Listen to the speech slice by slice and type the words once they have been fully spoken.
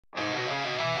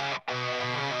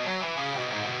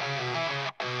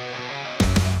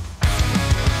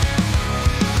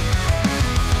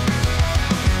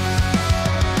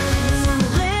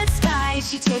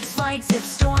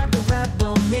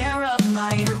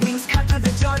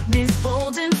Is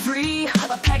bold and free,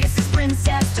 a Pegasus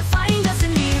princess defying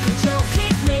destiny. Her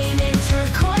pink mane and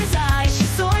turquoise eyes, she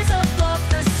soars above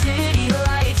the city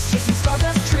lights, chasing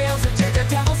stardust trails of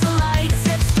daredevil's delight.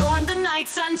 Zip storm, the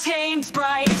night's untamed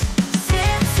bright.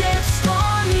 Zip, zip,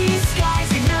 stormy skies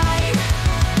ignite,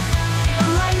 a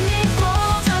lightning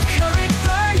bolt of courage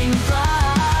burning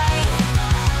bright.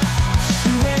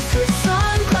 She wears her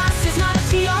sunglasses, not a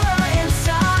tiara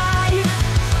inside.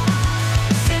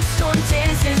 Zip storm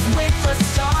dances with the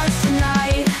stars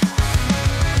tonight.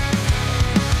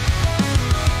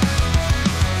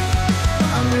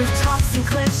 On rooftops and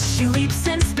cliffs she leaps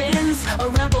and spins, a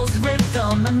rebel's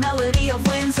rhythm, a melody of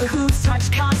winds. Her hooves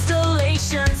touch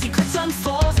constellations, secrets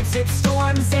unfold. Zip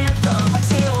storm's anthem, a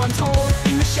tale untold.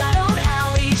 In the shadowed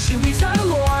alley she weaves her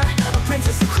lore, a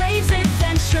princess who craves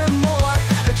adventure more.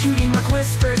 Her cutie mark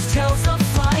whispers tales of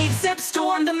flight. Zip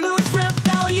storm, the moon's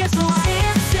rebellious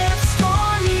light. Zip, zip,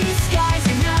 stormy skies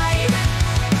ignite,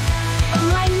 a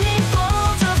lightning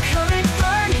bolt of courage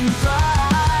burning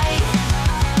bright.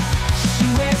 She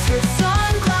wears her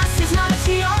sunglasses, not a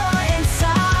tiara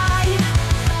inside.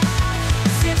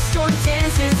 Zip storm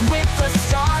dances with the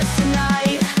stars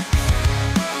tonight.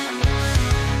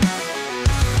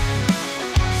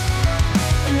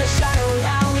 In the shadowed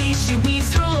alley she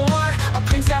weaves her lore, a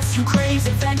princess who craves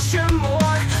adventure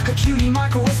more. Her cutie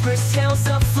marker whispers tales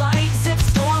of flight. Zip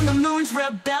storm, the moon's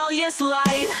rebellious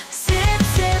light. Zip,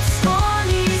 zip,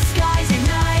 stormy skies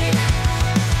ignite,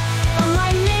 a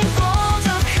lightning bolt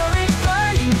of courage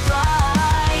burning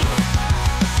bright.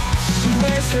 She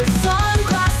wears her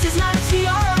sunglasses, not a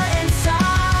tiara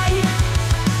inside.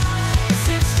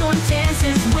 Zip storm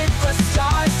dances with the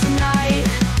stars tonight.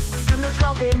 From the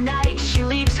velvet night she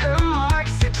leaves her mark.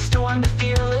 Zip storm, the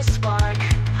fearless spark.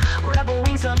 Rebel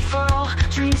wings unfurl,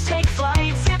 dreams take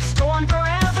flight. Zip storm,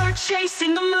 forever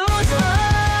chasing the moon's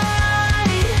light.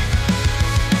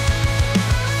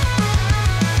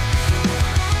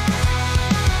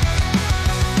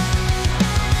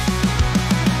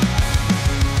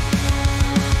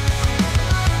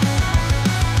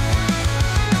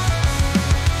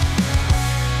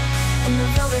 In the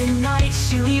velvet night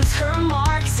she leaves her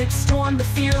mark. Zip storm, the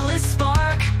fearless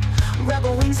spark.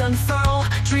 Rebel wings unfurl,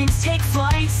 dreams take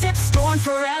flight. Zip storm,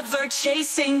 forever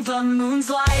chasing the moon's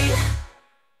light.